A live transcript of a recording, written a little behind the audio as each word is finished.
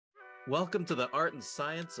Welcome to the art and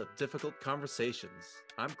science of difficult conversations.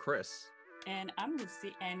 I'm Chris. And I'm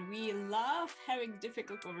Lucy, and we love having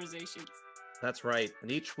difficult conversations. That's right.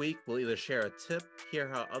 And each week we'll either share a tip, hear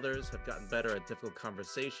how others have gotten better at difficult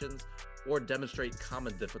conversations, or demonstrate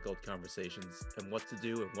common difficult conversations and what to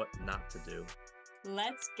do and what not to do.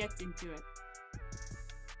 Let's get into it.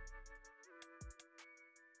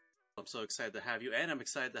 I'm so excited to have you, and I'm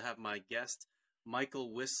excited to have my guest,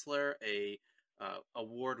 Mikel Wisler, a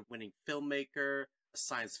award-winning filmmaker, a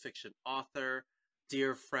science fiction author,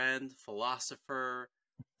 dear friend, philosopher,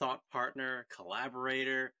 thought partner,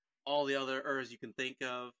 collaborator, all the other Ers you can think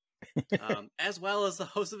of, as well as the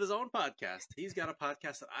host of his own podcast. He's got a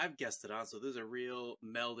podcast that I've guested on, so there's a real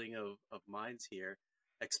melding of minds here.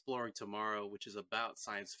 Exploring Tomorrow, which is about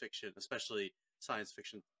science fiction, especially science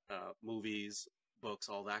fiction movies, books,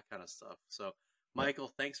 all that kind of stuff. So,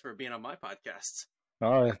 Mikel, thanks for being on my podcast.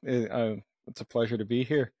 It's a pleasure to be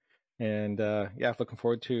here. And looking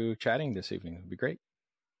forward to chatting this evening. It'll be great.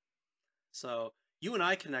 So you and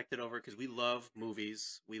I connected over because we love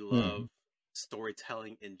movies. We love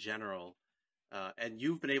storytelling in general. And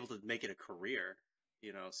you've been able to make it a career,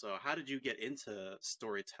 you know. So how did you get into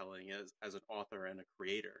storytelling as an author and a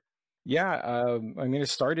creator? Yeah, it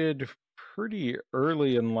started pretty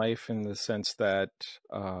early in life in the sense that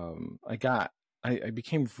I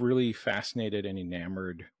became really fascinated and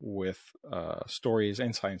enamored with stories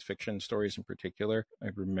and science fiction stories in particular. I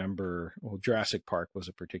remember, Jurassic Park was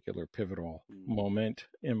a particular pivotal moment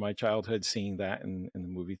in my childhood, seeing that in the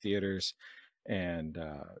movie theaters and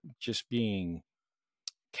just being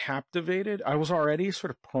captivated. I was already sort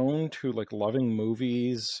of prone to like loving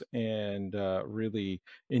movies and really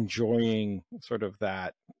enjoying sort of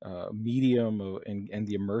that medium and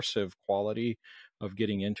the immersive quality of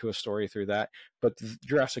getting into a story through that. But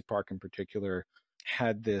Jurassic Park in particular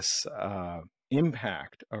had this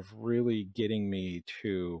impact of really getting me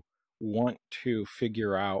to want to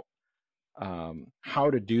figure out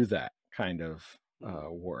how to do that kind of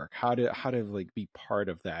work, how to like be part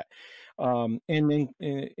of that. And then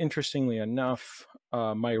interestingly enough,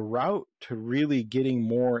 my route to really getting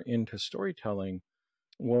more into storytelling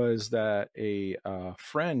was that a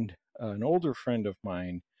friend, an older friend of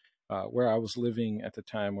mine, where I was living at the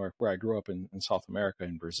time, where I grew up in South America,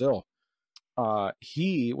 in Brazil,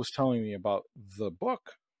 he was telling me about the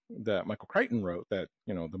book that Michael Crichton wrote that,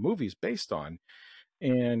 the movie's based on.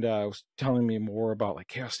 And was telling me more about like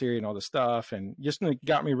chaos theory and all this stuff, and just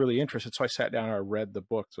got me really interested. So I sat down and I read the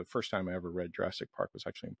book. So the first time I ever read Jurassic Park was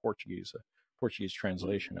actually in Portuguese, a Portuguese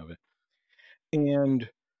translation of it. And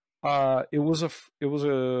it was a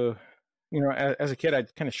as a kid, I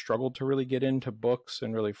kind of struggled to really get into books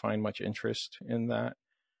and really find much interest in that.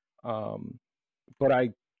 But I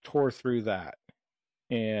tore through that,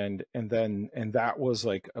 and that was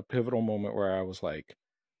like a pivotal moment where I was like,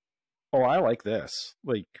 oh, I like this,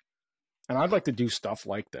 and I'd like to do stuff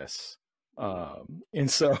like this.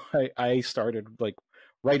 And so I started like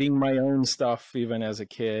writing my own stuff even as a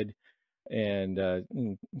kid, and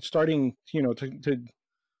starting, to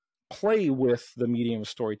play with the medium of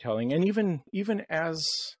storytelling. And even as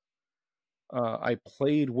I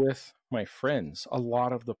played with my friends, a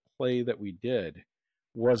lot of the play that we did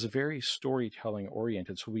was very storytelling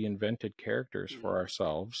oriented. So we invented characters for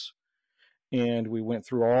ourselves. And we went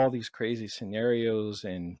through all these crazy scenarios,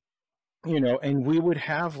 and and we would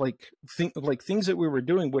have things that we were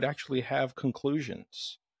doing would actually have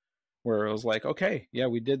conclusions, where it was like, okay, yeah,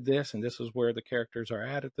 we did this, and this is where the characters are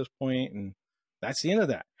at this point, and that's the end of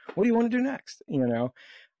that. What do you want to do next?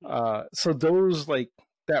 So those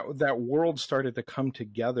that world started to come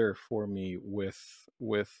together for me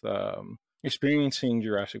with experiencing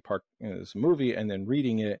Jurassic Park as a movie, and then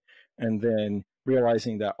reading it, and then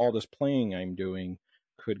realizing that all this playing I'm doing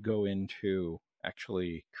could go into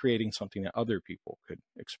actually creating something that other people could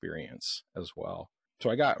experience as well. So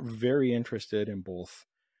I got very interested in both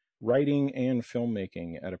writing and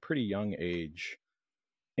filmmaking at a pretty young age,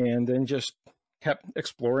 and then just kept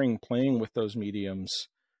exploring, playing with those mediums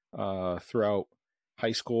throughout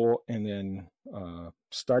high school, and then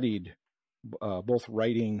studied both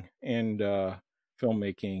writing and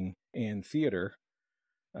filmmaking and theater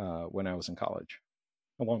when I was in college,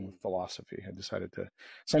 along with philosophy. I decided to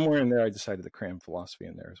cram philosophy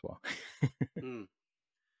in there as well.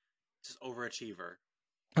 Just overachiever.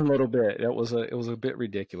 A little bit. It was a bit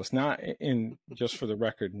ridiculous. Not in, just for the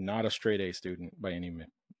record, not a straight A student by any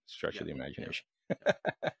stretch of the imagination.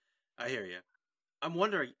 I hear you. I'm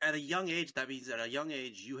wondering, at a young age, that means at a young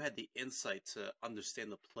age you had the insight to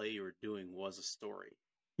understand the play you were doing was a story.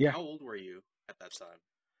 Yeah. How old were you at that time?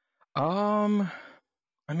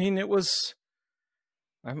 It was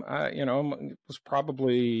it was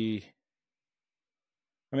probably,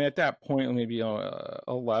 I mean, at that point, maybe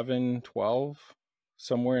 11, 12,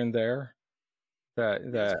 somewhere in there. Yeah,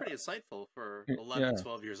 that's pretty insightful for 11, yeah.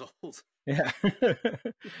 12 years old. Yeah.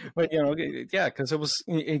 But, yeah, because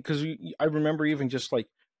I remember even just like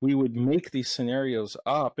we would make these scenarios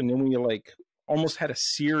up, and then we like almost had a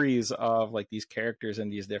series of like these characters in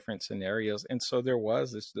these different scenarios. And so there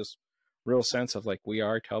was this real sense of like, we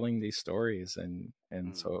are telling these stories. And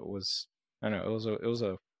so it was, I don't know, it was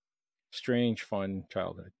a strange, fun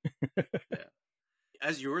childhood. Yeah.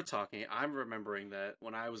 As you were talking, I'm remembering that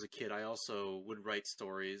when I was a kid, I also would write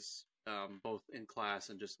stories, both in class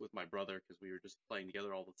and just with my brother, because we were just playing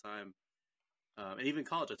together all the time. And even in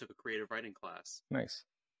college, I took a creative writing class. Nice.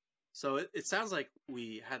 So it sounds like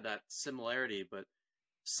we had that similarity, but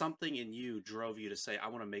something in you drove you to say, I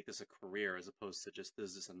want to make this a career, as opposed to just,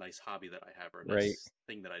 this is a nice hobby that I have, or a nice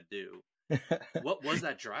thing that I do. What was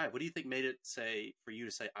that drive? What do you think made it for you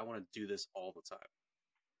to say, I want to do this all the time?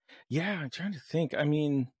 Yeah, I'm trying to think. I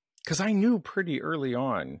mean, because I knew pretty early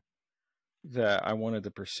on that I wanted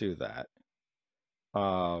to pursue that.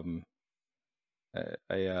 I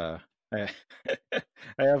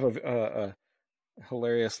have a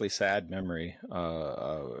hilariously sad memory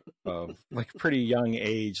of like pretty young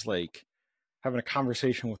age, like having a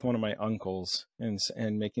conversation with one of my uncles and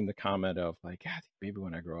making the comment of like, yeah, I think maybe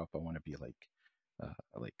when I grow up, I want to be like a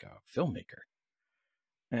filmmaker.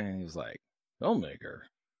 And he was like, filmmaker?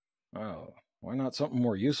 Oh, why not something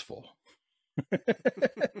more useful? But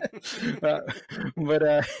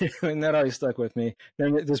and that always stuck with me.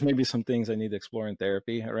 Then there's maybe some things I need to explore in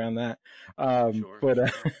therapy around that. Sure.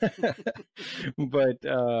 But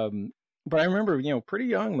I remember, pretty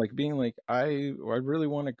young, like being like, I really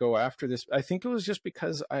want to go after this. I think it was just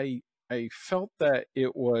because I felt that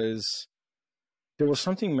there was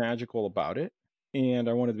something magical about it, and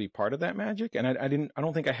I wanted to be part of that magic. And I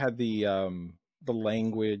don't think I had the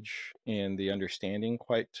language and the understanding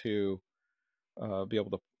quite to be able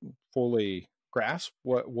to fully grasp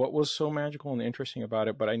what was so magical and interesting about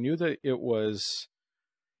it. But I knew that it was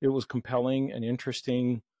compelling and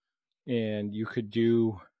interesting, and you could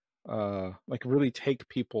do like really take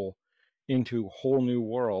people into whole new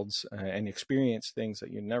worlds and experience things that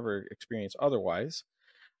you never experienced otherwise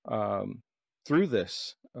through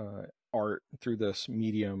this art, through this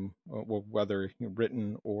medium, whether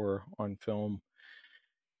written or on film.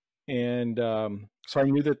 And so I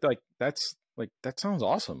knew that that sounds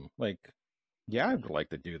awesome. Like, yeah, I'd like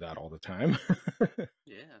to do that all the time.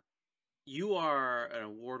 Yeah. You are an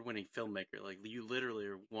award-winning filmmaker. Like, you literally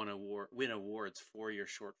win awards for your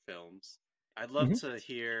short films. I'd love to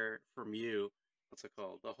hear from you, what's it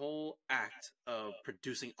called? The whole act of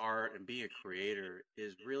producing art and being a creator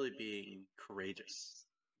is really being courageous,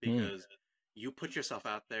 because you put yourself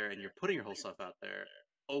out there, and you're putting your whole self out there,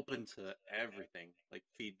 open to everything, like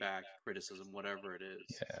feedback, criticism, whatever it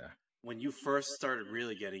is. Yeah. When you first started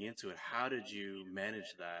really getting into it, how did you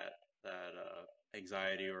manage that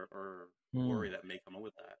anxiety or worry that may come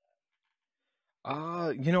with that?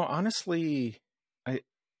 Honestly, I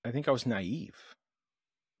think I was naive.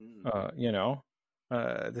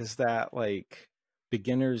 There's that like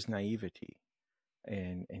beginner's naivety,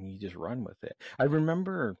 and you just run with it. I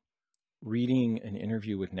remember reading an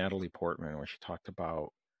interview with Natalie Portman where she talked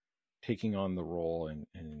about taking on the role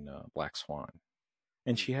in Black Swan,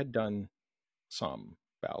 and she had done some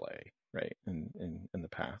ballet, right, in the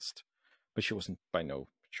past, but she wasn't by no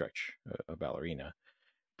stretch a ballerina.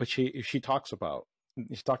 But she talked about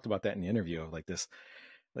that in the interview, of like this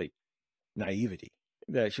like naivety,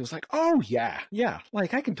 that she was like, oh yeah,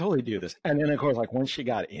 like I can totally do this. And then of course, like once she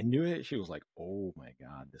got into it, she was like, oh my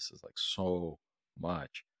God, this is like so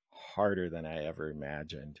much harder than I ever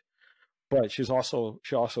imagined. But she also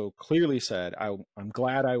clearly said, I'm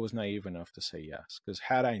glad I was naive enough to say yes, because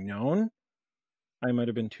had I known, I might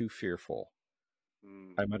have been too fearful.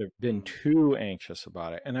 I might have been too anxious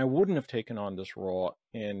about it, and I wouldn't have taken on this role.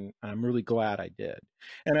 And I'm really glad I did.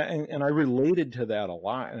 And I related to that a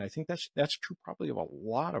lot. And I think that's true probably of a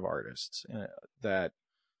lot of artists, that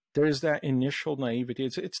there's that initial naivety.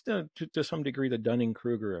 It's to some degree the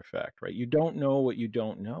Dunning-Kruger effect, right? You don't know what you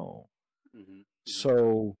don't know.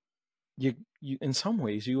 So you in some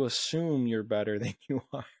ways you assume you're better than you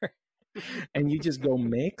are, and you just go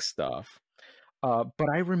make stuff. But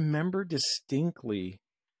I remember distinctly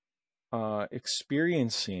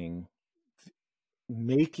experiencing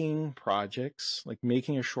making projects, like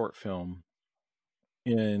making a short film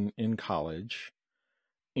in college,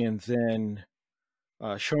 and then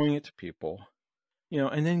showing it to people,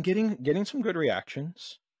 and then getting some good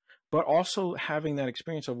reactions, but also having that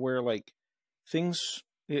experience of where like things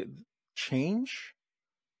change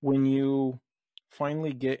when you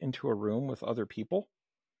finally get into a room with other people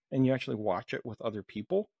and you actually watch it with other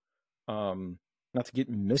people. Not to get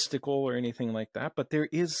mystical or anything like that, but there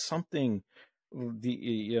is something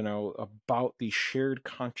about the shared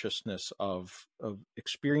consciousness of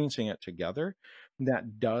experiencing it together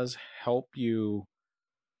that does help you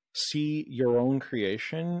see your own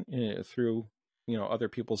creation through other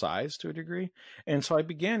people's eyes to a degree. And so I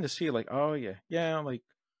began to see like, oh yeah,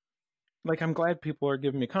 like I'm glad people are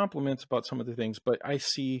giving me compliments about some of the things, but I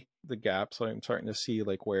see the gaps. So I'm starting to see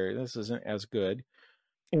like where this isn't as good.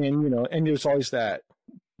 And and there's always that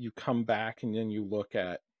you come back and then you look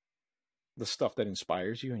at the stuff that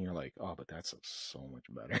inspires you and you're like, oh, but that's so much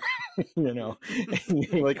better. And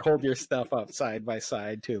you like hold your stuff up side by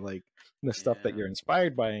side to like the stuff that you're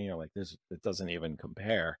inspired by, and you're like, this, it doesn't even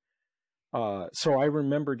compare. So I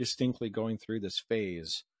remember distinctly going through this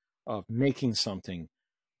phase of making something,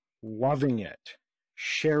 loving it,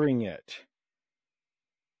 sharing it,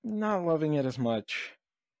 not loving it as much,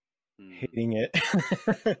 hating it.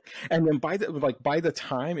 And then by the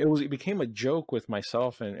time it became a joke with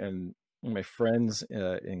myself and my friends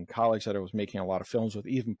in college that I was making a lot of films with,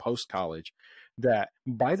 even post college, that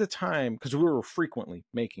by the time, because we were frequently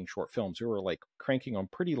making short films, we were like cranking on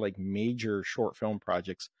pretty like major short film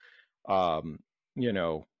projects, at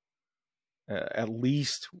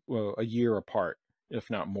least a year apart, if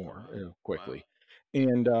not more, quickly. Wow.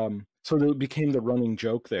 And so it became the running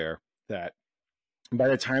joke there that by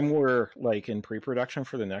the time we're like in pre-production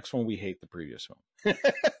for the next one, we hate the previous one.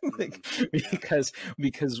 Because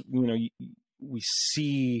we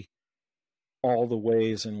see all the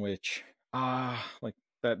ways in which like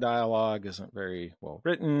that dialogue isn't very well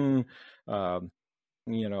written,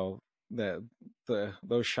 that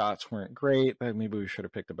those shots weren't great, that maybe we should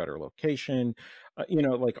have picked a better location,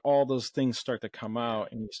 like all those things start to come out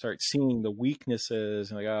and you start seeing the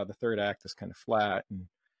weaknesses and like, the third act is kind of flat. And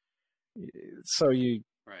so and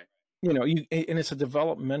it's a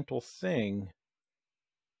developmental thing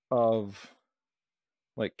of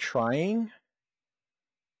like trying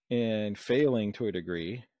and failing to a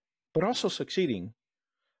degree, but also succeeding.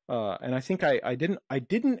 And I think I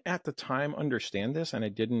didn't at the time understand this, and I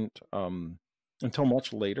didn't until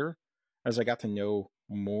much later, as I got to know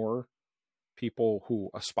more people who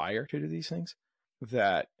aspire to do these things,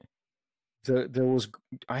 that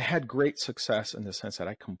I had great success in the sense that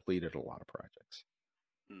I completed a lot of projects.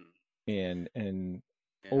 And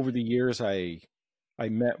over the years, I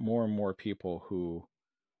met more and more people who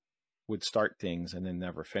would start things and then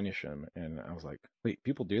never finish them. And I was like, wait,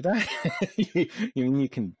 people do that? You mean you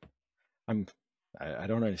can, I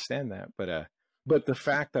don't understand that. But the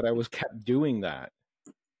fact that I was kept doing that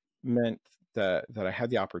meant that I had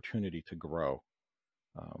the opportunity to grow.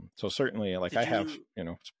 So certainly like I have,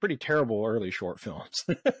 it's pretty terrible early short films.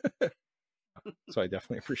 So I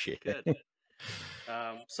definitely appreciate it.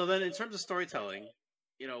 So then in terms of storytelling,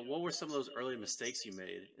 what were some of those early mistakes you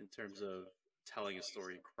made in terms of telling a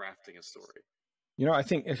story, crafting a story? I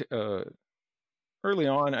think early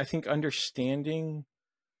on, I think understanding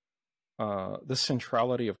the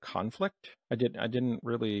centrality of conflict. I didn't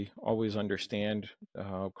really always understand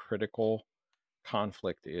how critical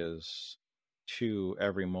conflict is to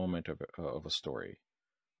every moment of a story.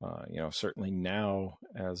 Certainly now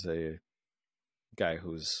as a guy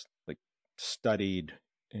who's like studied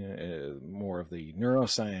more of the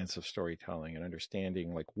neuroscience of storytelling and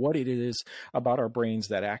understanding like what it is about our brains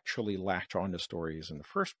that actually latch onto stories in the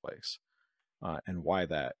first place, and why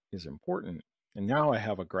that is important. And now I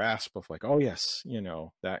have a grasp of like, oh yes,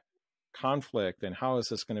 that conflict and how is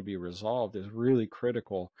this going to be resolved is really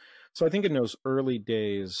critical. So I think in those early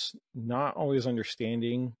days, not always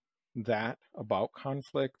understanding that about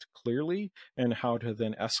conflict clearly and how to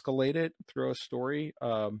then escalate it through a story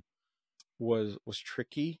was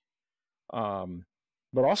tricky.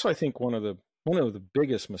 But also I think one of the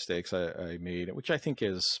biggest mistakes I made, which I think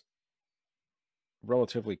is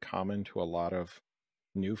relatively common to a lot of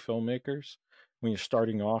new filmmakers, when you're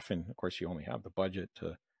starting off, and of course you only have the budget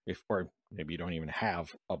or maybe you don't even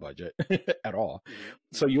have a budget at all.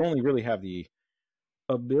 So you only really have the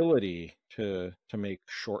ability to make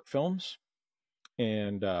short films,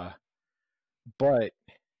 and but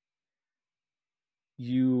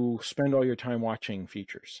you spend all your time watching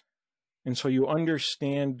features, and so you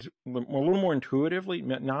understand a little more intuitively,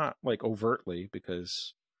 not like overtly,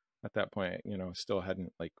 because at that point still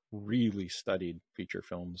hadn't like really studied feature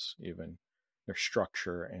films, even their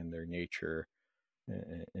structure and their nature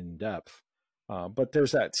in depth, but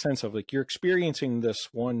there's that sense of like you're experiencing this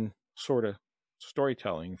one sort of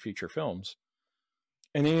storytelling, feature films,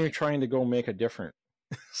 and then you're trying to go make a different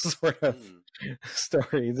sort of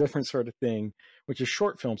story, different sort of thing, which is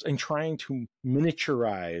short films, and trying to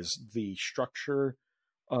miniaturize the structure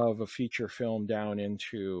of a feature film down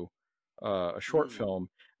into a short film,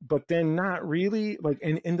 but then not really like,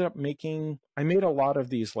 and ended up making, I made a lot of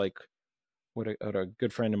these, like what a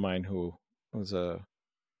good friend of mine who was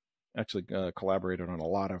actually collaborated on a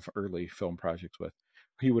lot of early film projects with,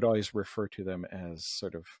 he would always refer to them as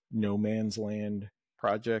sort of no man's land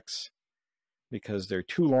projects, because they're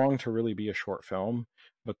too long to really be a short film,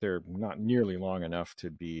 but they're not nearly long enough to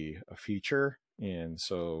be a feature. And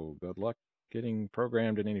so good luck getting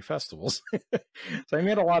programmed in any festivals. So I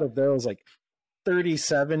made a lot of those, like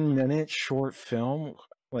 37-minute short film.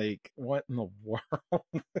 Like, what in the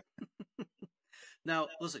world? Now,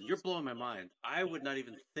 listen, you're blowing my mind. I would not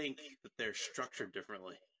even think that they're structured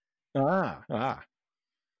differently.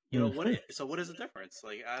 You know, what is the difference?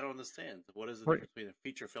 Like, I don't understand. What is the difference between a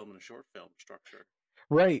feature film and a short film structure?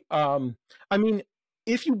 Right. I mean,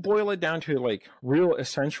 if you boil it down to like real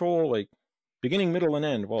essential, like beginning, middle, and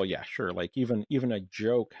end, well, yeah, sure. Like even a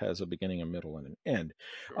joke has a beginning, a middle, and an end.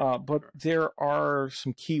 But there are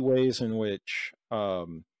some key ways in which,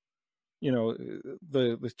 you know,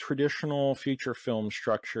 the traditional feature film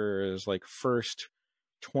structure is like first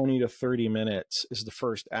 20 to 30 minutes is the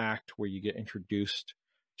first act, where you get introduced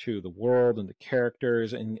to the world and the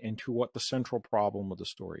characters and to what the central problem of the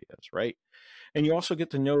story is, right? And you also get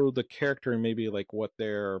to know the character and maybe like what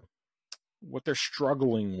they're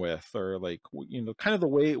struggling with, or like, you know, kind of the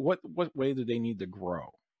way, what way do they need to grow?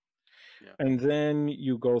 Yeah. And then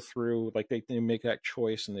you go through, like they make that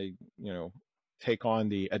choice and they, you know, take on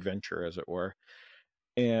the adventure, as it were.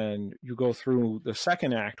 And you go through the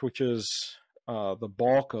second act, which is the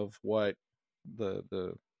bulk of what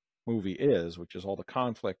the movie is, which is all the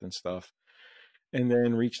conflict and stuff, and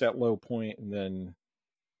then reach that low point, and then,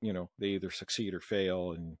 you know, they either succeed or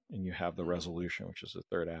fail, and you have the resolution, which is the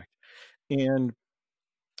third act. And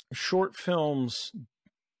short films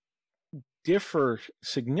differ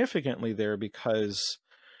significantly there, because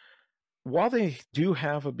while they do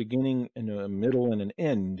have a beginning and a middle and an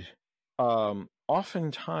end,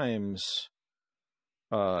 oftentimes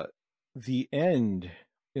the end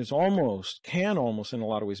can almost in a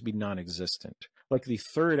lot of ways be non-existent. Like the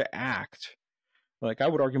third act, like I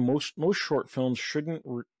would argue most short films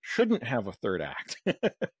shouldn't have a third act.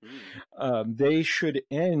 They should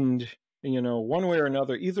end, you know, one way or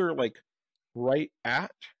another, either like right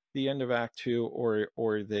at the end of Act 2 or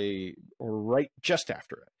right just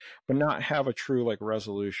after it, but not have a true like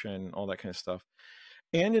resolution, all that kind of stuff.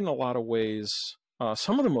 And in a lot of ways,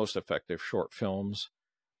 some of the most effective short films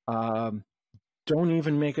don't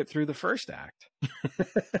even make it through the first act.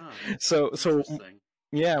 So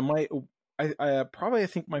yeah, I probably, I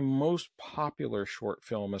think my most popular short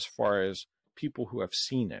film, as far as people who have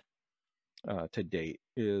seen it to date,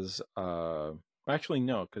 is actually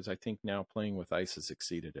no, because I think Now Playing with Ice has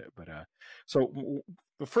exceeded it. But so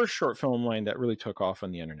the first short film line that really took off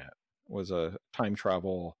on the internet was a time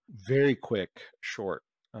travel, very quick short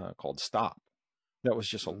called Stop. That was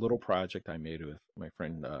just a little project I made with my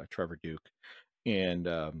friend Trevor Duke, and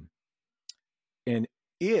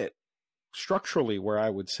it structurally, where I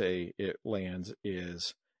would say it lands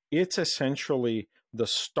is, it's essentially the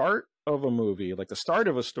start of a movie, like the start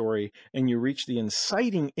of a story, and you reach the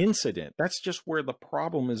inciting incident. That's just where the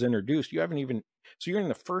problem is introduced. You haven't even, so you're in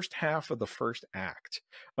the first half of the first act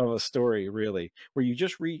of a story, really, where you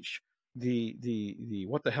just reach the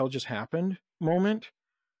what the hell just happened moment.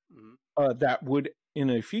 That would, in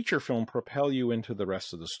a feature film, propel you into the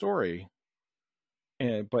rest of the story.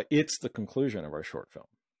 But it's the conclusion of our short film.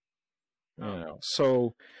 You know,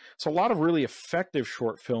 so a lot of really effective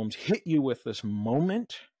short films hit you with this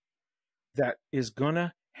moment that is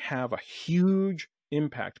gonna have a huge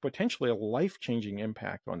impact, potentially a life-changing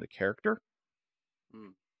impact on the character,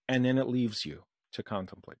 and then it leaves you to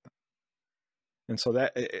contemplate them. And so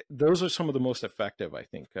that those are some of the most effective, I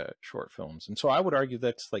think, short films. And so I would argue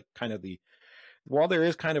that's like kind of while there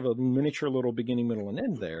is kind of a miniature little beginning, middle, and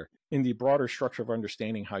end there, in the broader structure of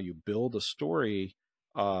understanding how you build a story,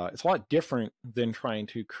 it's a lot different than trying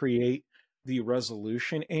to create the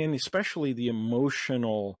resolution and especially the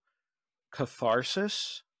emotional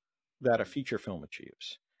catharsis that a feature film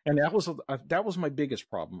achieves. And that was my biggest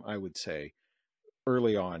problem, I would say,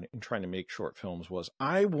 early on in trying to make short films, was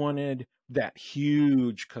I wanted that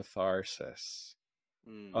huge catharsis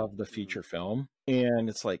of the feature film. And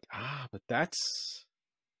it's like, but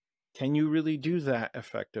can you really do that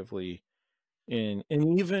effectively in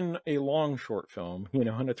even a long short film, you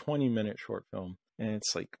know, in a 20-minute short film? And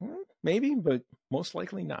it's like, maybe, but most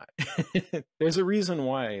likely not. There's a reason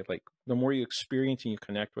why, like, the more you experience and you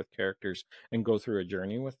connect with characters and go through a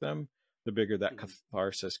journey with them, the bigger that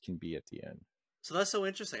catharsis can be at the end. So that's so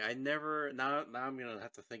interesting. I never, now I'm going to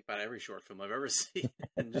have to think about every short film I've ever seen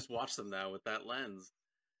and just watch them now with that lens.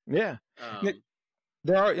 Yeah.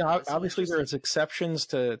 There are, obviously so there's exceptions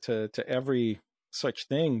to every such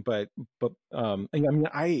thing, but I mean,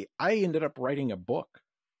 I ended up writing a book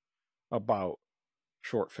about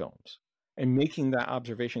short films and making that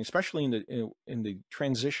observation, especially in the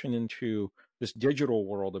transition into this digital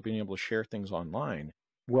world of being able to share things online,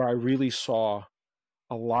 where I really saw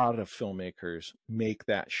a lot of filmmakers make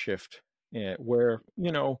that shift, where,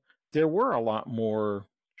 you know, there were a lot more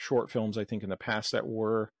short films, I think, in the past that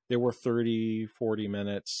were 30, 40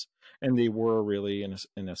 minutes, and they were really,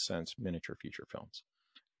 in a sense, miniature feature films.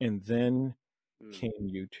 And then came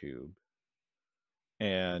YouTube,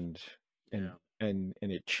 and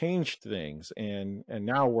it changed things, and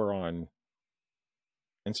now we're on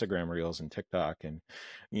Instagram Reels and TikTok, and,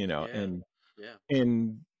 you know,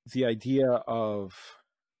 and the idea of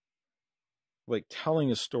like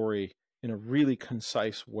telling a story in a really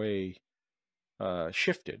concise way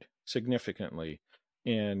shifted significantly,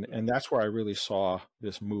 and that's where I really saw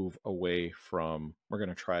this move away from, we're going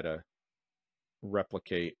to try to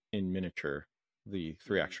replicate in miniature the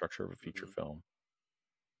 3-act structure of a feature film.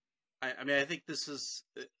 I mean, I think this is,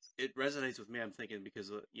 it resonates with me. I'm thinking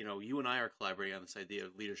because, you know, you and I are collaborating on this idea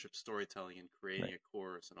of leadership storytelling and creating a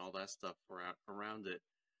course and all that stuff around it.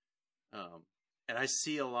 And I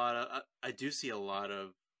do see a lot of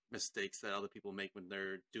mistakes that other people make when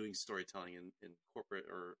they're doing storytelling in corporate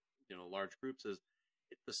or, you know, large groups. Is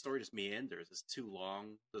the story just meanders. It's too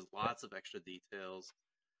long. There's lots of extra details.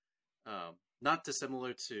 Not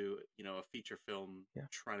dissimilar to, you know, a feature film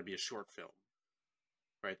trying to be a short film.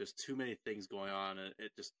 Right, there's too many things going on, and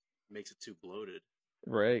it just makes it too bloated.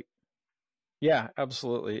 Right. Yeah,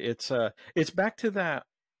 absolutely. It's back to that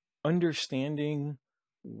understanding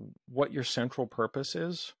what your central purpose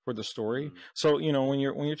is for the story. So, you know, when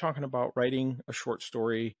you're talking about writing a short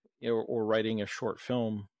story or writing a short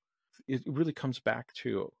film, it really comes back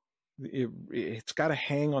to it's got to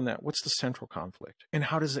hang on that. What's the central conflict, and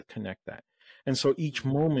how does it connect that? And so each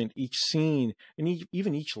moment, each scene, and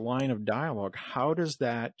even each line of dialogue, how does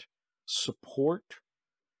that support,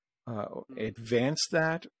 advance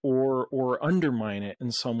that, or undermine it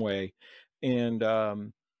in some way? And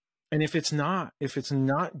if it's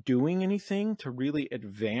not doing anything to really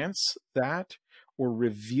advance that or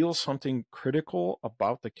reveal something critical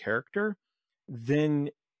about the character, then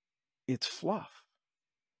it's fluff.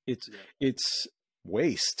 It's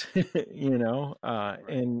waste, you know,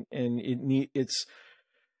 and it's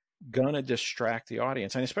gonna distract the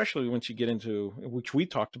audience, and especially once you get into, which we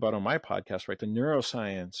talked about on my podcast, right, the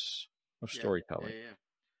neuroscience of storytelling,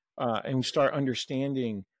 and we start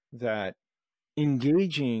understanding that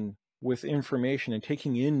engaging with information and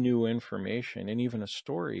taking in new information and even a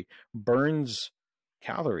story burns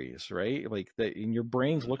calories, right? Like that, and your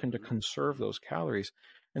brain's looking to conserve those calories.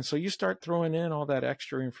 And so you start throwing in all that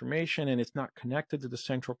extra information, and it's not connected to the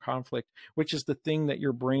central conflict, which is the thing that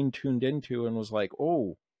your brain tuned into and was like,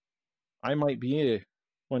 oh, I might be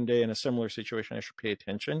one day in a similar situation. I should pay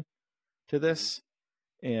attention to this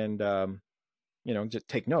and, you know, just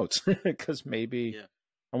take notes because maybe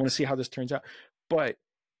I want to see how this turns out. But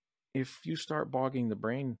if you start bogging the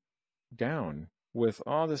brain down with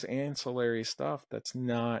all this ancillary stuff that's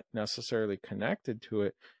not necessarily connected to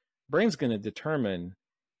it, brain's going to determine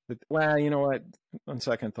that, well, you know what, on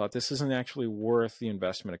second thought, this isn't actually worth the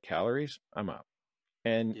investment of calories. I'm out.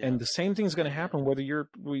 And the same thing's going to happen whether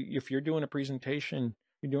if you're doing a presentation,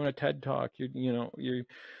 you're doing a TED talk, you're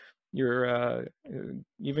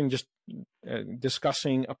even just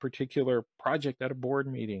discussing a particular project at a board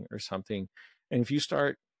meeting or something. And if you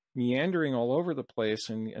start meandering all over the place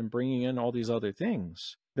and bringing in all these other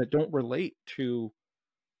things that don't relate to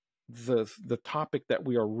the topic that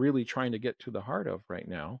we are really trying to get to the heart of right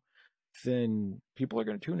now, then people are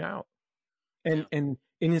going to tune out. And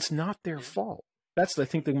it's not their fault. That's, I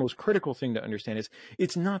think, the most critical thing to understand is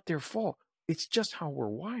it's not their fault. It's just how we're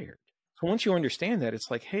wired. So once you understand that,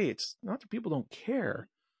 it's like, hey, it's not that people don't care.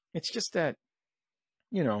 It's just that,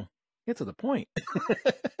 you know, get to the point.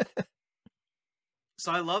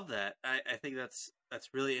 So I love that. I think that's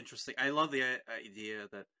really interesting. I love the idea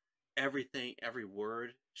that every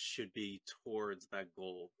word should be towards that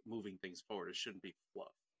goal, moving things forward. It shouldn't be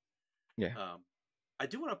fluff. Yeah. I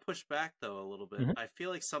do want to push back though a little bit. I feel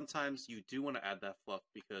like sometimes you do want to add that fluff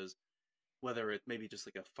because whether it may be just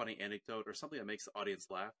like a funny anecdote or something that makes the audience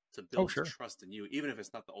laugh, to Oh, build sure. trust in you, even if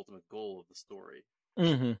it's not the ultimate goal of the story.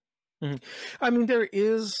 I mean, there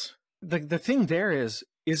is the thing there is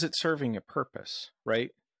it serving a purpose,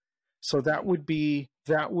 right? So that would be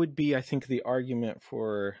I think the argument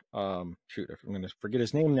for shoot, I'm going to forget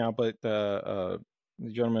his name now, but the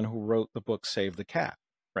gentleman who wrote the book Save the Cat,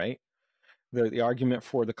 right? The argument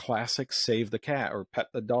for the classic Save the Cat or Pet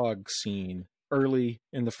the Dog scene early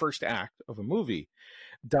in the first act of a movie.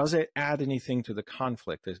 Does it add anything to the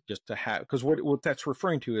conflict? Just to have, because what that's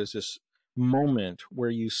referring to is this moment where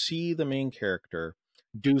you see the main character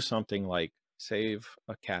do something like save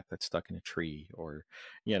a cat that's stuck in a tree, or,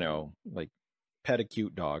 you know, like pet a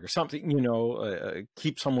cute dog or something, you know,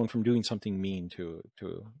 keep someone from doing something mean to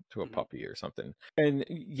a puppy or something. And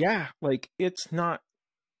yeah, like it's not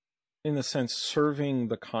in the sense serving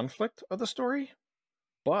the conflict of the story,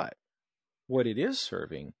 but what it is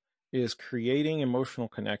serving is creating emotional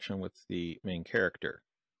connection with the main character,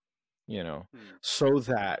 you know, so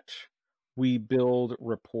that we build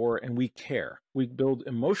rapport and we care. We build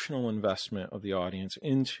emotional investment of the audience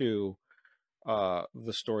into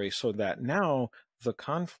the story, so that now the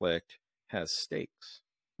conflict has stakes.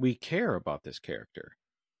 We care about this character.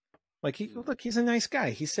 Like, look, he's a nice guy.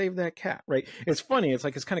 He saved that cat, right? It's funny. It's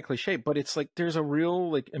like, it's kind of cliche, but it's like, there's a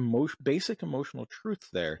real, like, basic emotional truth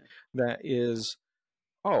there that is,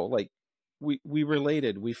 oh, like, we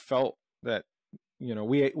related. We felt that, you know,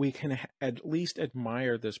 we can at least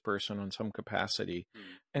admire this person on some capacity,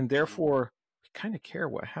 and therefore we kind of care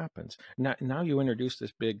what happens. Now you introduce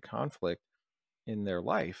this big conflict in their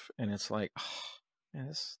life, and it's like, oh, man,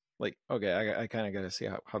 it's like, okay, I kind of got to see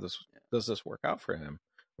how does this work out for him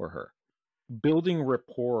or her. Building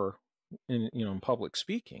rapport in, you know, in public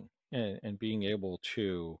speaking, and being able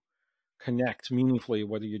to connect meaningfully,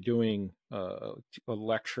 whether you're doing a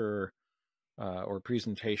lecture or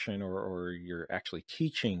presentation, or you're actually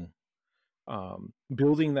teaching,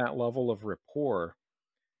 building that level of rapport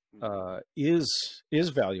is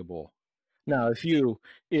valuable. Now, if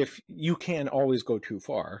you can always go too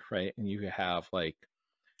far, right, and you have like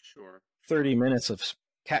 30 minutes of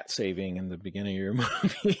cat saving in the beginning of your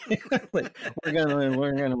movie, like, we're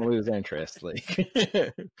gonna lose interest. Like, yeah.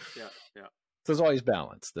 There's always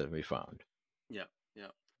balance to be found. Yeah.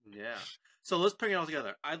 So let's bring it all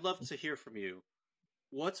together. I'd love to hear from you.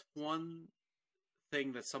 What's one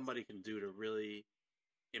thing that somebody can do to really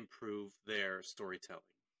improve their storytelling?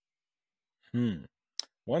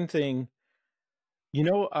 One thing, you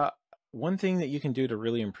know, one thing that you can do to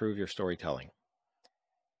really improve your storytelling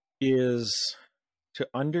is to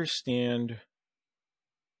understand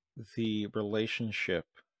the relationship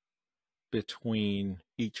between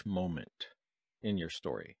each moment in your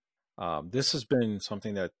story. This has been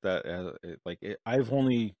something that I've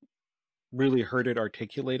only really heard it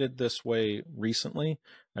articulated this way recently.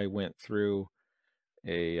 I went through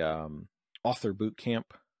a author boot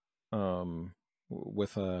camp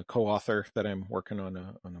with a co-author that I'm working on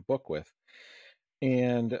a book with,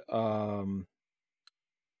 and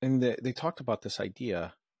they talked about this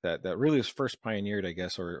idea that really was first pioneered, I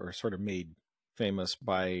guess, or sort of made famous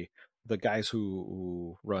by the guys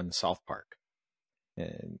who run South Park,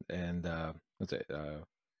 and what's it,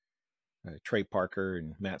 Trey Parker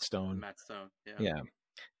and Matt Stone. Yeah.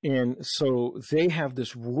 And so they have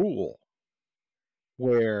this rule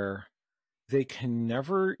where they can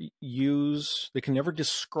never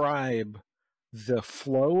describe the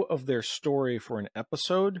flow of their story for an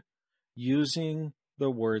episode using the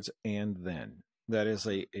words "and then." That is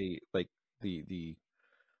the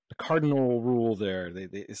cardinal rule there.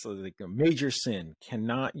 It's like a major sin.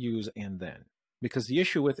 Cannot use "and then." Because the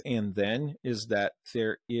issue with "and then" is that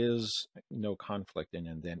there is no conflict in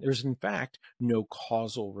 "and then." There's, in fact, no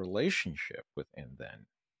causal relationship with "and then."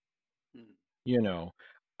 You know,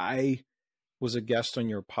 I was a guest on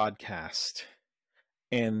your podcast,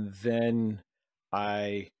 and then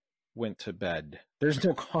I went to bed. There's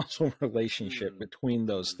no causal relationship between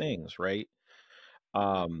those things, right?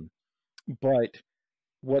 But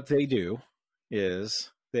what they do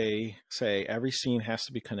is they say every scene has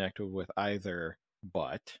to be connected with either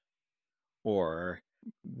 "but" or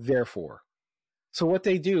 "therefore." So what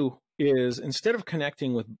they do is, instead of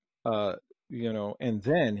connecting with "and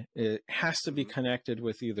then," it has to be connected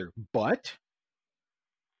with either "but"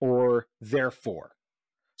 or "therefore."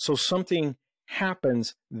 So something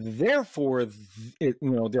happens, therefore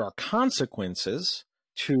there are consequences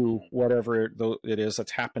to whatever it is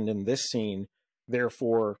that's happened in this scene.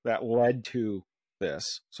 Therefore, that led to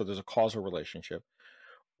this. So there's a causal relationship.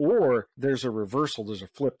 Or there's a reversal, there's a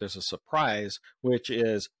flip, there's a surprise, which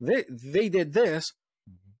is they did this,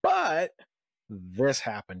 but this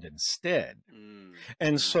happened instead. Mm.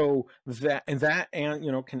 And so that and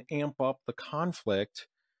you know, can amp up the conflict.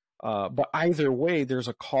 But either way, there's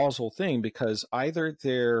a causal thing, because either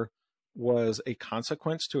there was a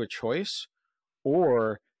consequence to a choice,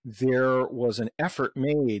 or there was an effort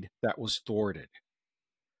made that was thwarted,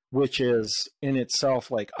 which is in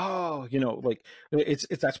itself like, oh, you know, like it's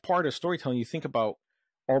that's part of storytelling. You think about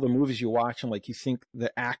all the movies you watch, and like you think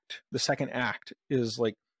the second act is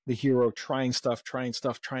like the hero trying stuff,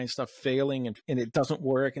 failing, and it doesn't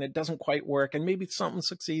work, and it doesn't quite work, and maybe something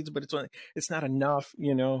succeeds, but it's not enough,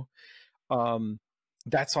 you know.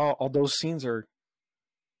 That's all those scenes are,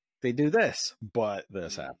 they do this, but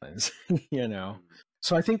this happens, you know.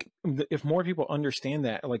 So I think if more people understand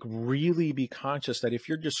that, like really be conscious that if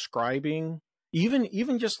you're describing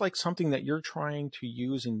even just like something that you're trying to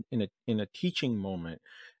use in a teaching moment,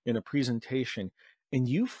 in a presentation, and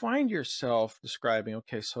you find yourself describing,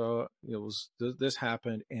 okay, so it was this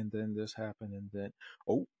happened, and then this happened, and then,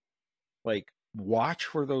 oh, like watch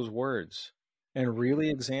for those words and really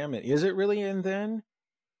examine, is it really and then,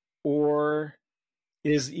 or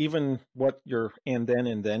is even what you're and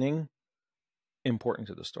thenning important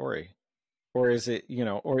to the story? Or is it, you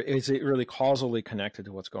know, or is it really causally connected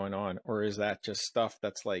to what's going on? Or is that just stuff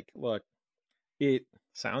that's like, look, it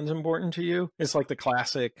sounds important to you? It's like the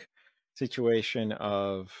classic situation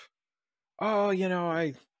of, oh, you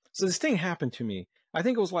know, so this thing happened to me. I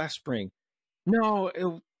think it was last spring.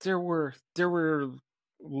 No, there were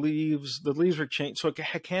leaves. The leaves were changed, so it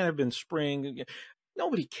can't have been spring.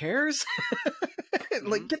 Nobody cares.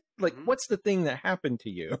 Like, what's the thing that happened to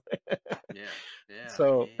you?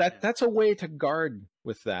 So that's a way to guard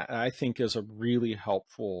with that. I think is a really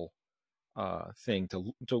helpful thing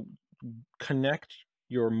to connect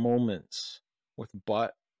your moments with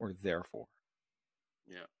but or therefore.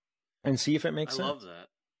 Yeah. And see if it makes sense.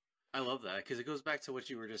 I love that because it goes back to what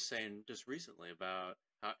you were just saying just recently about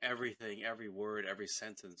how everything, every word, every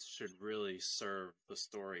sentence should really serve the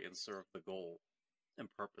story and serve the goal and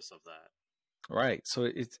purpose of that. Right. So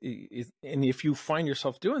and if you find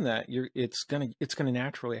yourself doing that, it's gonna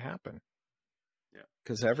naturally happen. Yeah.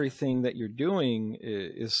 Because everything that you're doing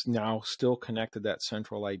is now still connected to that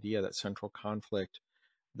central idea, that central conflict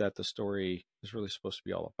that the story is really supposed to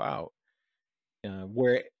be all about.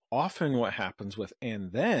 Where often what happens with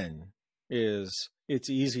and then is it's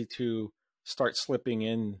easy to start slipping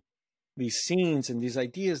in these scenes and these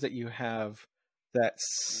ideas that you have that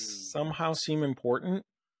somehow seem important,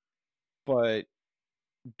 but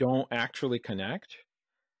don't actually connect,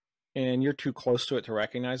 and you're too close to it to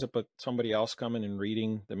recognize it, but somebody else coming and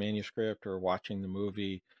reading the manuscript or watching the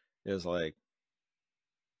movie is like,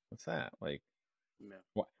 what's that? Like,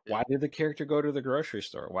 why did the character go to the grocery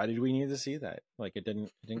store? Why did we need to see that? Like, it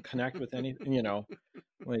didn't connect with anything, you know,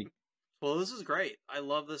 like. Well, this is great. I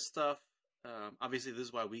love this stuff. Obviously this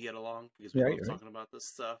is why we get along, because we love talking about this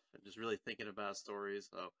stuff and just really thinking about stories.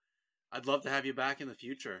 So I'd love to have you back in the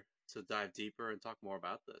future to dive deeper and talk more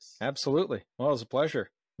about this. Absolutely. Well, it was a pleasure.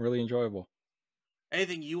 Really enjoyable.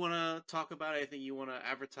 Anything you want to talk about? Anything you want to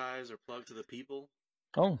advertise or plug to the people?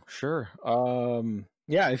 Oh, sure.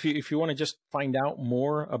 Yeah, if you want to just find out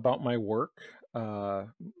more about my work, my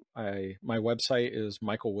website is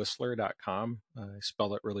mikelwisler.com. I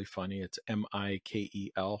spell it really funny. It's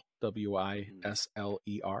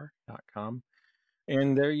MikelWisler.com.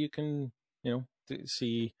 And there you can, you know,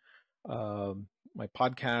 see my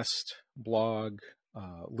podcast, blog,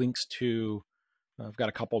 links to. I've got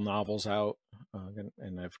a couple novels out,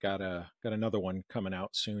 and I've got another one coming out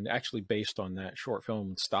soon, actually based on that short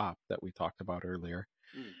film Stop that we talked about earlier.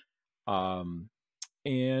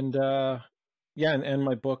 And my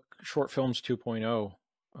book Short Films 2.0,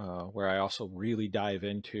 where I also really dive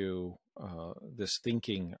into this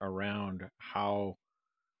thinking around how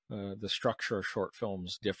the structure of short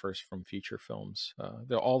films differs from feature films.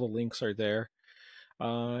 All the links are there.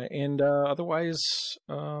 Otherwise,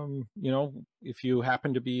 you know, if you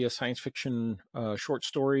happen to be a science fiction short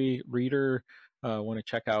story reader, want to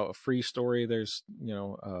check out a free story, there's, you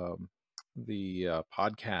know, the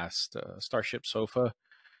podcast Starship Sofa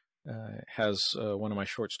has one of my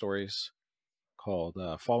short stories called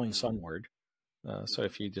Falling Sunward. So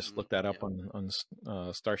if you just look that up on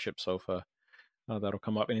Starship Sofa, that'll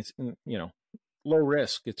come up, and it's, you know, low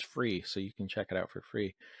risk, it's free, so you can check it out for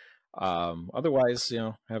free. Otherwise, you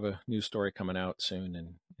know, I have a new story coming out soon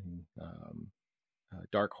in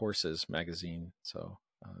Dark Horses magazine. So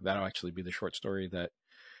that'll actually be the short story that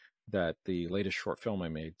the latest short film I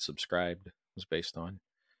made, Subscribed, was based on.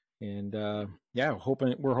 And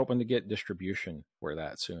we're hoping to get distribution for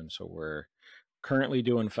that soon. So we're currently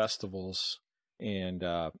doing festivals and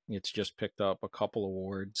it's just picked up a couple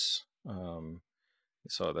awards.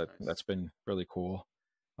 So that's been really cool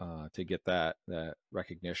to get that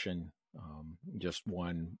recognition. Just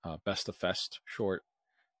won Best of Fest short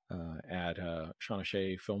at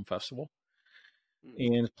Shawnee Film Festival,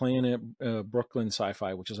 and playing at Brooklyn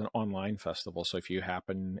Sci-Fi, which is an online festival. So if you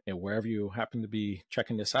happen, wherever you happen to be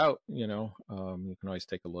checking this out, you can always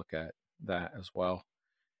take a look at that as well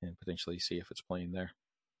and potentially see if it's playing there.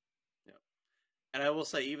 Yeah. And I will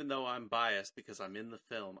say, even though I'm biased because I'm in the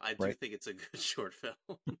film, I do think it's a good short film.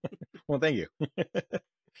 Well, thank you.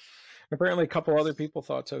 Apparently a couple other people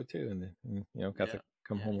thought so too, and got to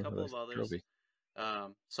come home with a couple of others. Trophy.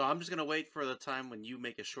 So I'm just gonna wait for the time when you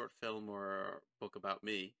make a short film or a book about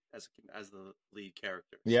me as the lead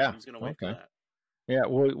character. So yeah, I'm just gonna wait for that. Yeah,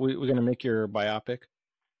 we're gonna make your biopic.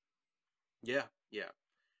 Yeah.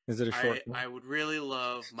 Is it a short? I would really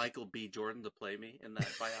love Michael B. Jordan to play me in that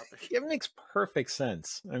biopic. It makes perfect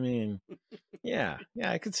sense. I mean, yeah,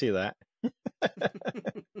 I could see that.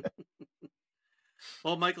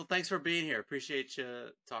 Well, Michael, thanks for being here. Appreciate you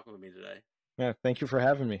talking with me today. Yeah, thank you for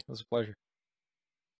having me. It was a pleasure.